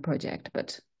current project.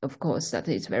 But of course, that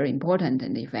is very important.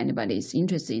 And if anybody is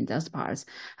interested in those parts,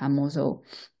 I'm also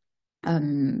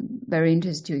very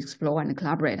interested to explore and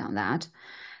collaborate on that,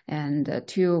 and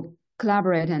to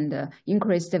collaborate and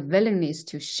increase the willingness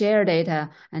to share data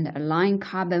and align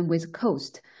carbon with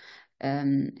cost,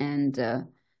 and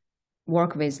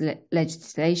work with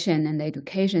legislation and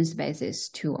education spaces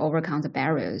to overcome the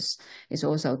barriers is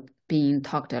also being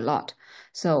talked a lot.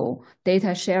 So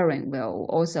data sharing will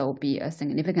also be a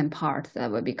significant part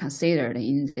that will be considered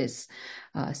in this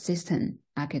system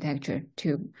architecture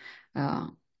too.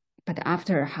 But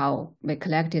after how we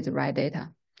collected the right data.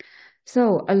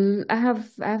 So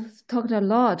I've talked a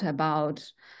lot about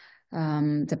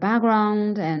the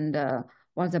background and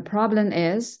what the problem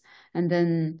is, and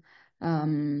then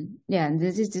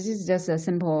this is just a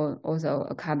simple also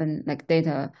a carbon like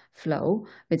data flow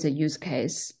with a use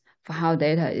case for how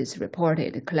data is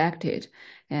reported, collected,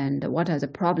 and what are the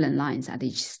problem lines at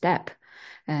each step.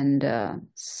 And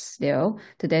still,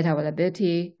 the data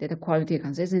availability, data quality,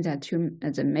 consistency are two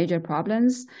the major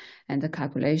problems, and the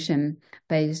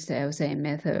calculation-based LCA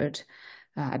method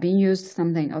are being used.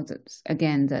 Something of the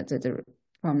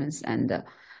problems, and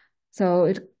so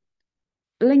it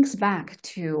links back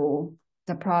to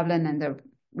the problem and the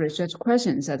research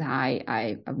questions that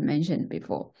I mentioned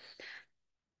before.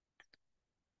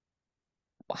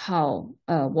 How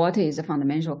what is the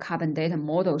fundamental carbon data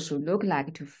model should look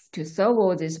like to solve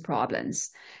all these problems,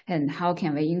 and how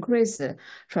can we increase the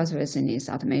trustworthiness,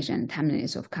 automation, and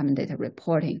timeliness of carbon data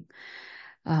reporting?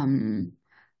 Some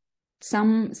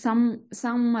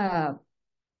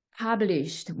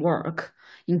published work,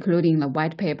 including the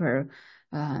white paper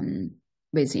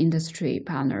with industry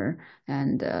partner,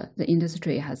 and the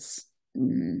industry has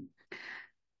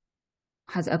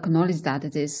acknowledged that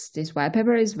this white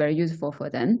paper is very useful for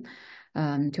them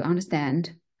to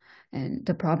understand and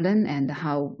the problem and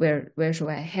where should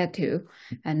I head to.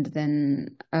 And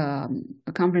then a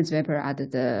conference paper at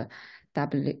the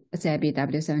CIB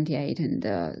W78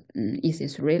 and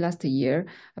EC3 last year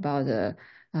about the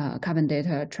carbon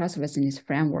data trustworthiness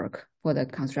framework for the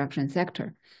construction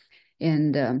sector.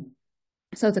 And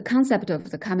so the concept of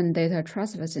the carbon data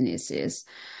trustworthiness is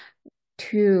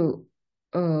to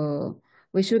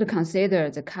we should consider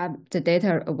the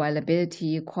data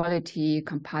availability, quality,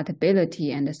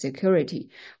 compatibility, and security,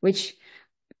 which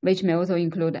may also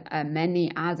include many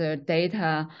other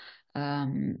data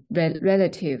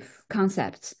relative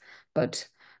concepts. But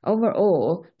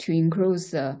overall, to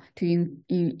improve the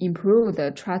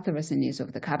trustworthiness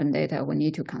of the carbon data, we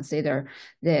need to consider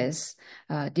this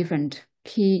different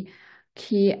key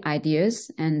ideas,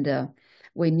 and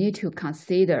we need to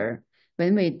consider.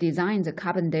 When we design the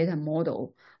carbon data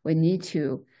model, we need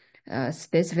to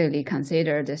specifically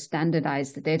consider the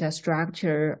standardized data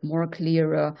structure, more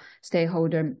clearer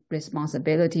stakeholder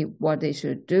responsibility, what they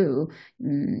should do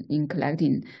in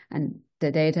collecting and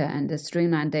the data, and the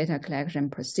streamlined data collection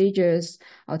procedures,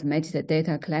 automated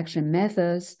data collection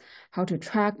methods, how to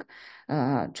track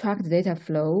the data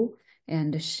flow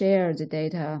and share the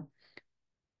data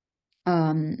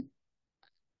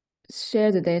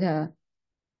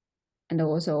and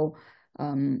also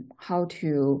how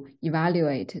to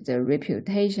evaluate the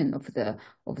reputation of the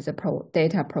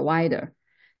data provider,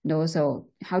 and also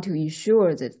how to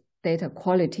ensure the data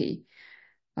quality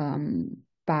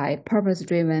by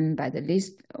purpose-driven, by the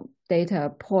least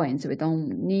data points. We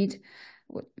don't need,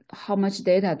 how much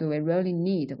data do we really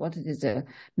need? What is the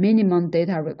minimum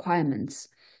data requirements?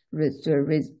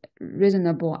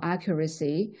 Reasonable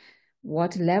accuracy,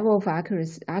 what level of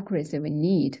accuracy we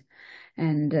need,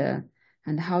 and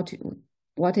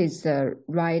what is the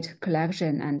right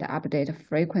collection and update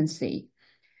frequency,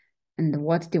 and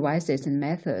what devices and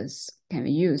methods can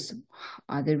we use?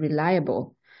 Are they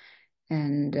reliable?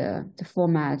 And the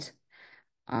format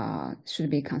should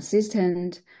be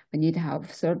consistent. We need to have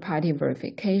third-party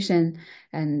verification,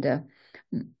 and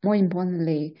more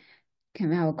importantly, can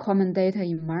we have a common data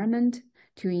environment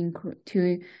to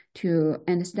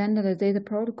understand the data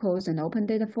protocols and open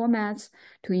data formats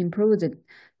to improve the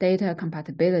data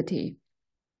compatibility,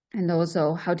 and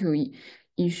also how to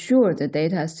ensure the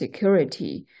data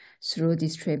security through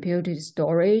distributed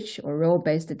storage or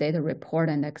role-based data report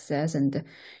and access and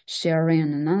sharing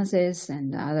and analysis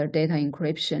and other data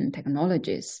encryption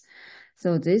technologies.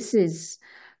 So this is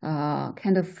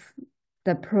kind of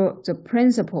the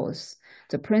principal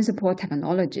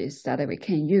technologies that we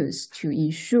can use to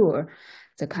ensure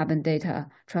the carbon data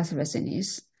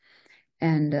trustworthiness.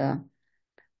 And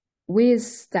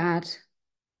with that,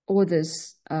 all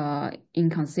this in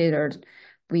considered,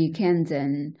 we can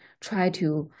then try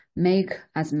to make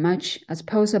as much as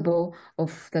possible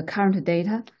of the current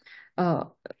data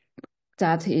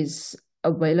that is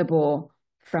available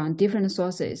from different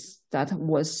sources that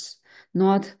was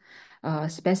not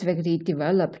specifically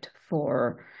developed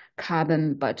for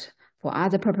carbon, but for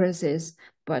other purposes.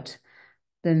 But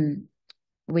then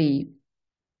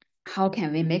how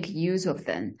can we make use of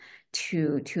them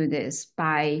to this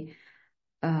by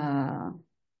a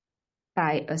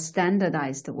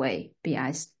standardized way,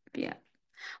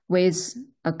 with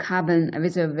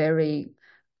a very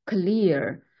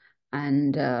clear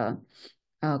and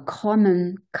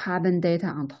common carbon data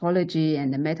ontology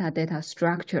and metadata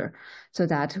structure, so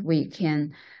that we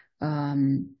can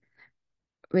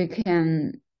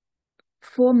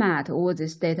format all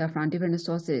this data from different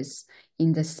sources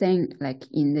in the same, like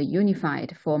in the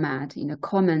unified format, in a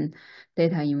common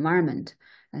data environment,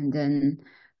 and then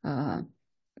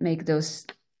make those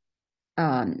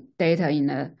data in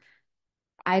a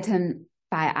item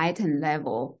by item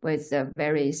level with a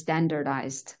very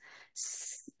standardized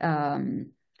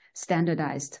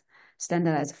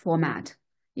format,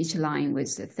 each line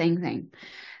with the same thing,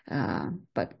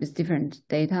 but with different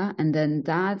data. And then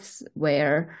that's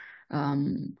where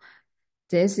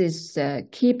this is the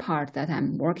key part that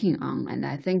I'm working on, and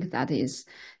I think that is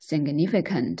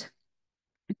significant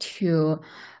to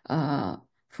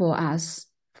for us,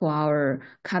 for our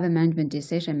carbon management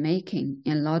decision making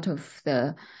in a lot of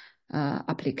the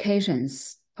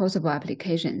possible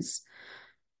applications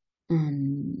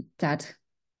that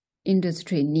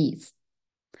industry needs.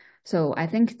 So I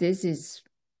think this is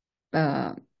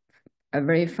a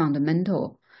very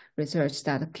fundamental research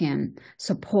that can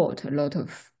support a lot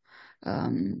of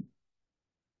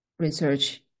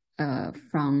research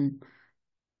from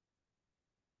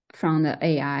the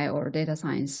AI or data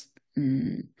science.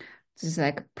 Just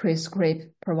like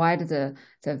provide the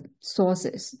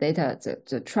sources,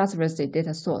 the trustworthy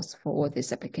data source for all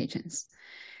these applications.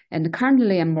 And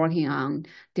currently I'm working on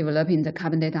developing the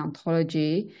carbon data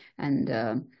ontology,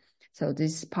 and so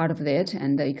this is part of it,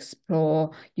 and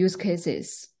explore use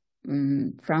cases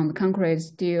from the concrete,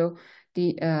 steel,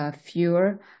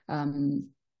 fuel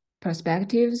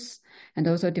perspectives, and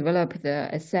also develop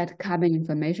the set carbon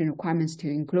information requirements to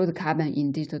include carbon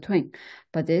in digital twin.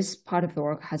 But this part of the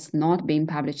work has not been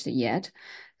published yet.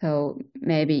 So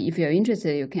maybe if you're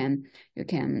interested, you can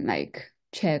like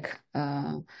check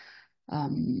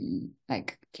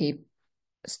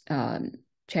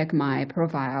check my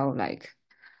profile like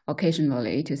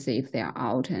occasionally to see if they are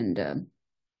out, and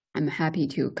I'm happy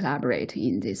to collaborate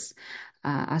in this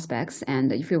aspects.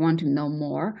 And if you want to know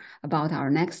more about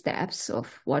our next steps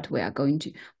of what we are going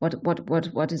to,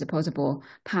 what is a possible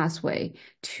pathway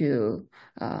to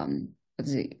the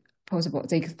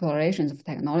explorations of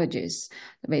technologies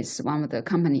with one of the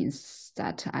companies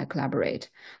that I collaborate,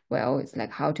 well, it's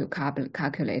like how to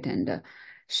calculate and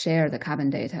share the carbon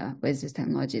data with this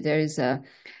technology. There is a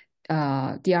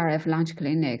DRF launch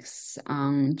clinics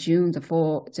on June the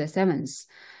 7th,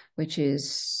 which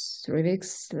is 3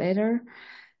 weeks later.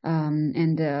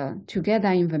 And to get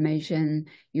that information,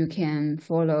 you can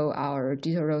follow our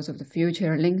Digital Roads of the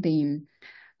Future LinkedIn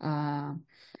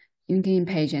LinkedIn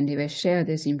page, and they will share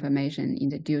this information in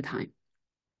the due time.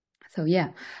 So yeah,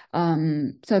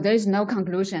 so there is no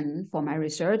conclusion for my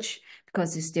research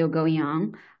because it's still going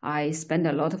on. I spend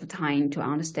a lot of time to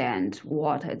understand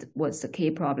what was the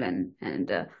key problem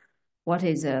and what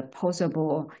is a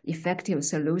possible effective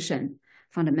solution,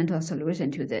 fundamental solution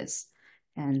to this.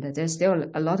 And there's still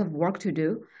a lot of work to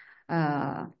do.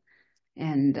 And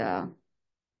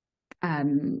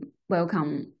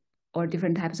welcome all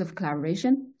different types of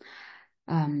collaboration.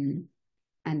 And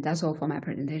that's all for my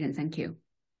presentation. Thank you.